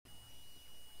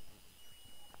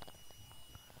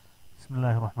بسم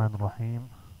الله الرحمن الرحيم،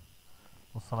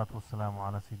 والصلاة والسلام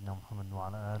على سيدنا محمد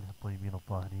وعلى آله الطيبين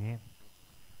الطاهرين.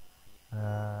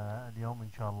 اليوم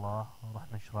إن شاء الله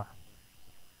راح نشرح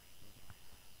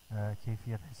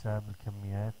كيفية حساب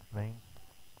الكميات بين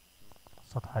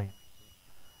سطحين: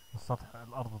 السطح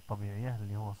الأرض الطبيعية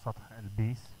اللي هو سطح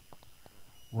البيس،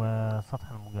 وسطح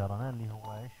المقارنة اللي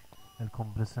هو إيش؟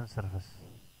 الكومبريسن سيرفيس.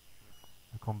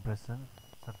 الكومبريسن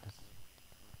سيرفيس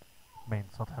بين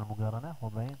سطح المقارنة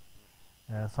وبين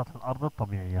سطح الأرض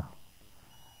الطبيعية.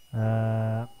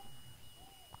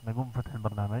 نقوم بفتح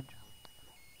البرنامج،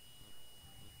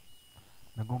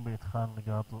 نقوم بإدخال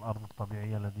نقاط الأرض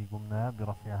الطبيعية التي قمنا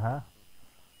برفعها.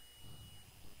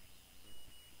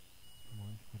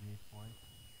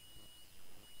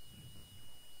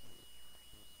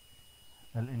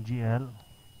 ال NGL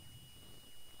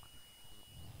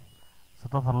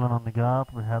ستظهر لنا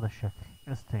النقاط بهذا الشكل: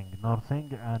 Easting,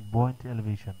 Northing and Point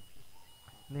Elevation.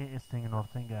 ليه Easting,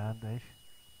 Northing and إيش؟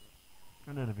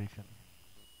 Elevation.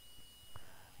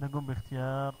 نقوم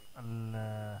باختيار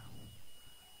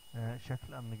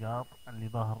شكل النقاط اللي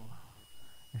ظاهر،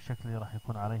 الشكل اللي راح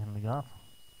يكون عليه النقاط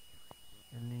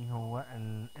اللي هو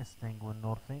الاستنج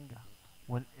والنورثنج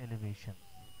والاليفيشن.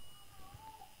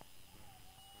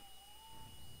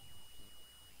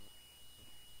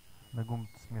 نقوم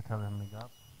بتسمية هذه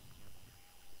النقاط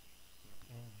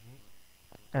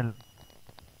NGL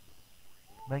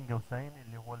بين قوسين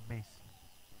اللي هو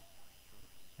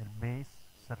البيس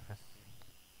سيرفيس.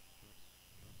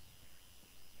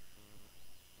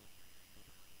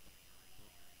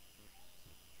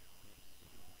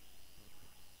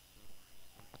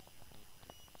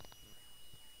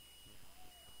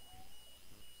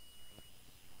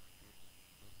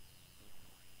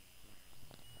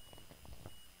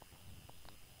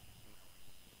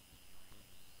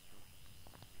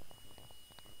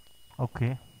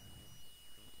 اوكي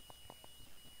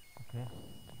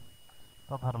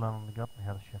تظهر لنا النقاط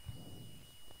بهذا الشكل.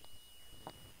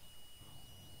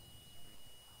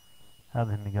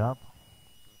 هذه النقاط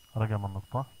رقم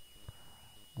النقطة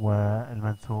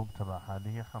والمنسوب تبعها اللي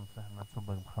هي 5،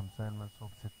 المنسوب رقم 5،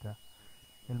 المنسوب 6،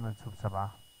 المنسوب 7،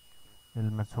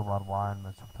 المنسوب 4،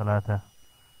 المنسوب 3،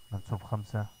 منسوب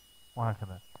 5،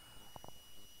 وهكذا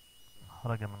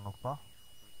رقم النقطة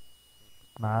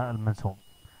مع المنسوب.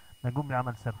 نقوم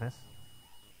بعمل سيرفيس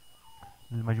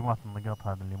لمجموعة النقاط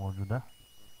هذه اللي موجودة،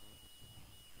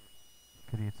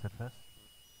 كريت سيرفيس.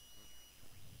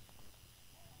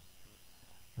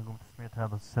 نقوم بتسمية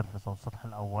هذا السيرفيس أو السطح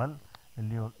الأول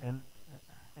اللي هو ال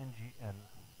NGL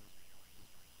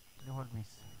اللي هو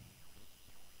البيس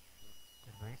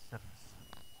سيرفيس.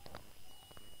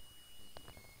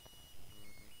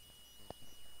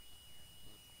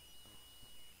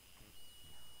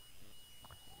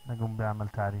 نقوم بعمل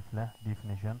تعريف له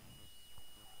definition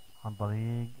عن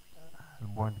طريق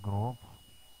البوينت جروب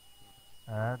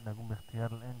اد. نقوم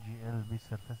باختيار ال NGL بيس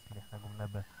سيرفيس اللي احنا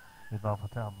قمنا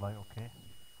بإضافته. ابلاي اوكي.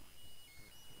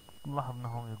 نلاحظ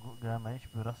انه قام ايش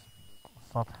برسم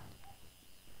السطح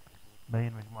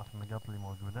بين مجموعة النقاط اللي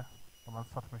موجودة. طبعا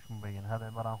السطح مش مبين، هذا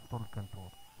عبارة عن خطوط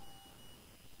الكنتور.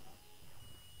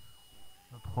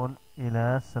 ندخل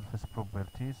الى surface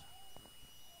properties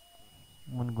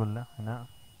ونقول له هنا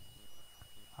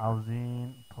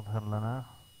عاوزين تظهر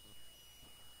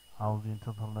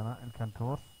لنا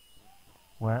الكنتور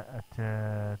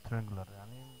والترينجلر،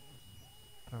 يعني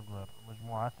ترينجلر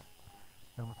مجموعة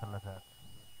المثلثات.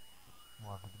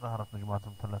 موافق. ظهرت مجموعة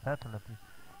المثلثات التي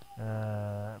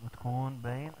بتكون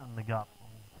بين النقاط،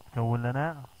 تكون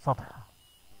لنا سطح.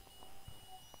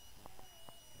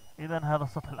 إذا هذا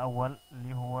السطح الأول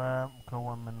اللي هو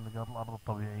مكون من نقاط الأرض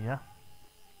الطبيعية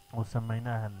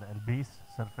وسميناه البيس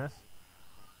سيرفيس،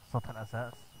 سطح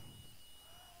الأساس.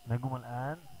 نقوم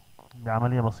الآن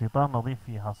بعملية بسيطة نضيف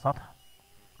فيها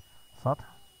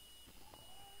سطح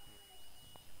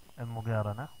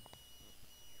المقارنة.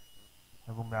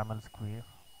 نقوم بعمل سكوير،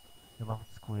 إضافة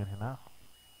سكوير هنا،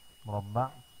 مربع.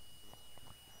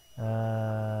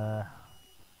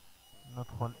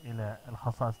 ندخل إلى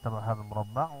الخصائص تبع هذا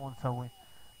المربع ونسوي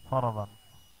فرضا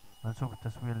منسوب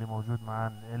التسوية اللي موجود مع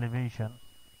الاليفيشن.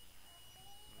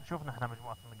 شوفنا احنا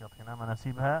مجموعة النقاط هنا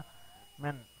مناسيبها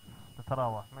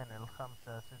تتراوح من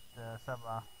 5، 6،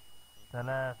 7،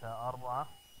 3، 4،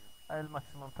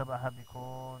 الماكسيموم تبعها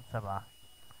بيكون 7.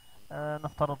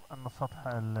 نفترض ان سطح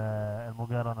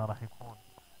المقارنة راح يكون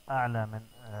اعلى من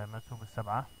منسوب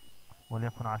 7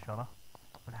 وليكن 10.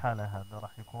 في الحالة هذا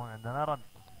راح يكون عندنا رد.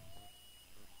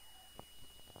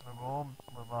 نقوم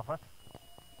بإضافة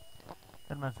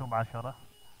المنسوب 10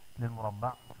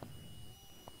 للمربع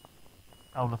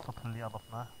أو للسطح اللي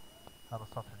أضفناه، هذا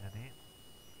السطح الجديد.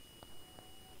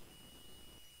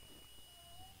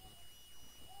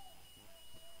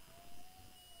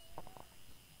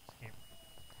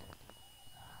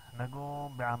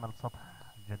 نقوم بعمل سطح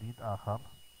جديد آخر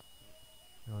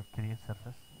اللي هو create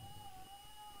surface.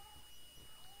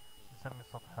 نسمي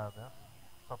السطح هذا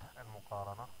سطح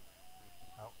المقارنة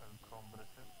أو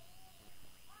الكومبريسيف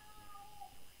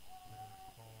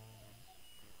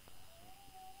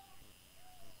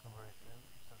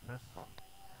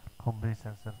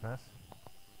comparison surface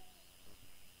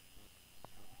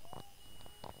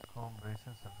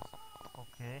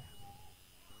اوكي.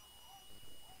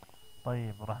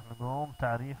 طيب راح نقوم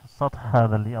تعريف السطح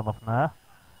هذا اللي اضفناه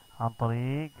عن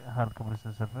طريق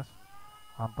هالكومبريسن سيرفيس،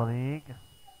 عن طريق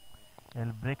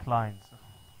البريك لاينز.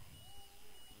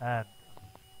 اد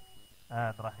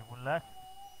راح يقول لك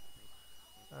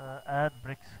اد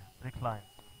بريك لاينز.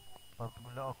 طيب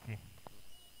تقول له اوكي،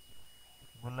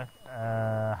 يقول لك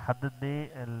حدد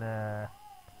لي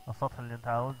السطح اللي انت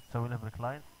عاوز تسوي له بريك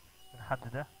لاين.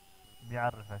 بنحدده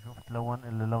بيعرفها، شوف تلون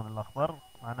اللون الاخضر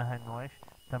معناها انه ايش؟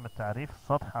 تم التعريف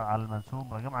السطح على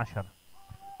المنسوب رقم 10.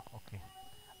 اوكي.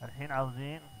 الحين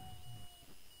عاوزين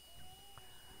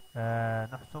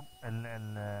نحسب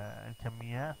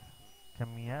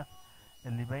الكميات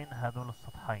اللي بين هذول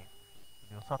السطحين،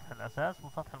 اللي هو سطح الاساس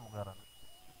وسطح المقارنة.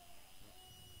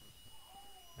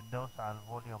 بندوس على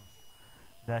الفوليوم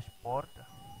داشبورد،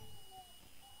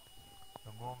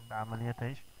 نقوم بعملية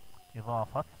ايش؟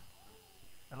 اضافة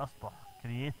الاسطح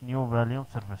create new volume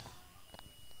surface.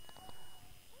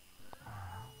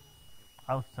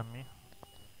 عاوز تسميه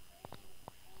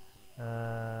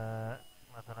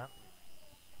مثلا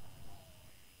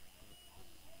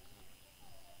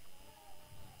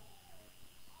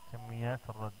كميات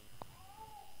الردم.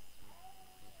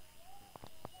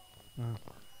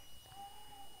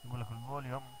 يقول لك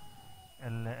الفوليوم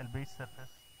البيس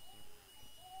سيرفيس،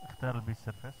 اختار البيس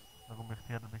سيرفيس. نقوم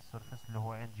باختيار البيس سيرفيس اللي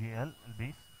هو ان جي ال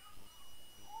البيس،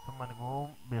 ثم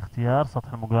نقوم باختيار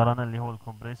سطح المقارنة اللي هو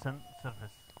الكومبريسن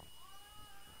سيرفيس،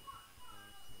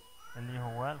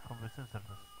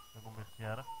 نقوم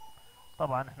باختياره.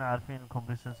 طبعا احنا عارفين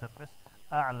الكومبريسن سيرفيس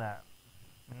اعلى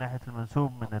من ناحية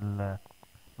المنسوب من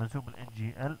منسوب ال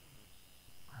NGL.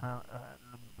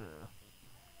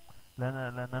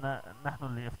 لأننا نحن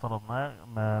اللي افترضنا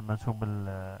منسوب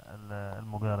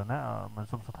المقارنة،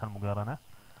 منسوب سطح المقارنة،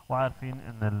 وعارفين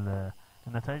ان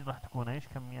النتائج راح تكون ايش؟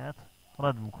 كميات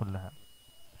ردم كلها.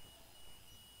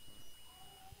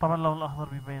 طبعا اللون الأخضر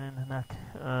بيبين ان هناك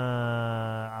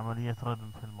عملية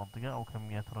ردم في المنطقة او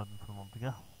كميات ردم في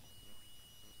المنطقة.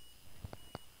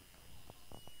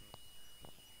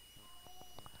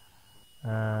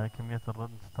 كمية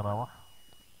الردم تتراوح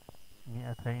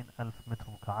 200,000 متر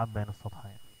مكعب بين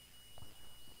السطحين.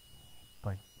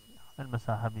 طيب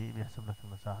المساحة بيحسب لك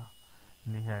المساحة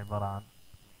اللي هي عبارة عن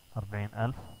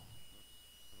 40,000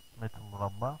 متر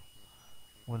مربع،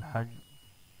 والحجم.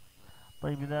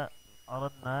 طيب إذا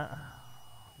أردنا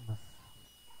بس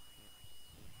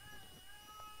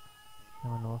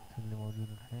كم الوقت اللي موجود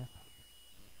الحين؟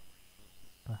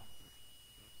 طيب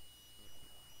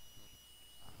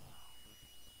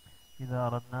إذا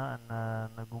أردنا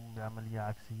أن نقوم بعملية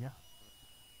عكسية،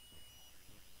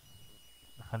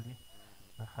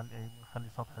 نخلي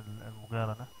سطح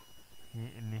المقارنة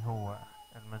اللي هو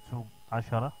المنسوب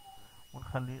 10،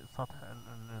 ونخلي سطح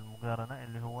المقارنة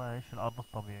اللي هو ايش؟ الأرض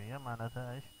الطبيعية.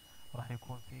 معناتها ايش؟ راح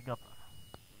يكون في قطع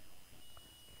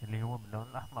اللي هو باللون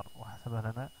الأحمر، وحسبها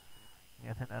لنا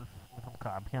 200,000 متر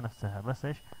مكعب هي نفسها، بس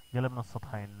ايش؟ قلبنا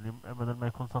السطحين، اللي بدل ما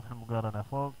يكون سطح المقارنة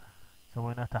فوق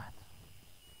سويناه تحت،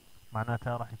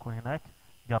 معناتها راح يكون هناك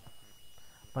قطع.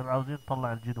 طيب عاوزين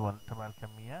نطلع الجدول تبع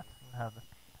الكميات من هذا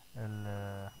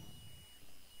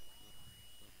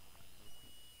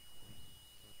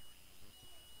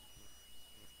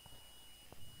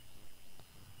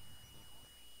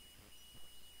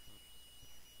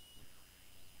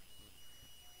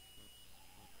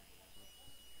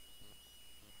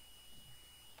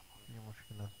في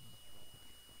مشكلة.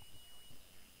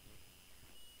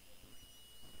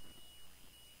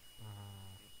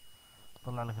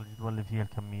 طلع لك الجدول اللي فيه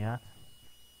الكميات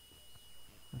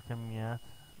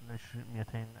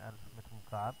 200,000 متر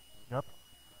مكعب قطع،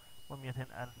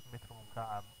 و200,000 متر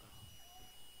مكعب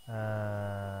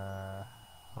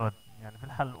رد، يعني في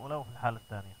الحالة الأولى وفي الحالة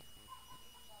الثانية،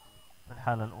 في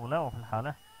الحالة الأولى وفي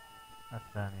الحالة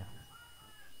الثانية.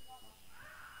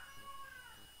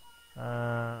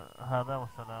 هذا،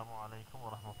 والسلام عليكم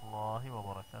ورحمة الله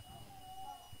وبركاته.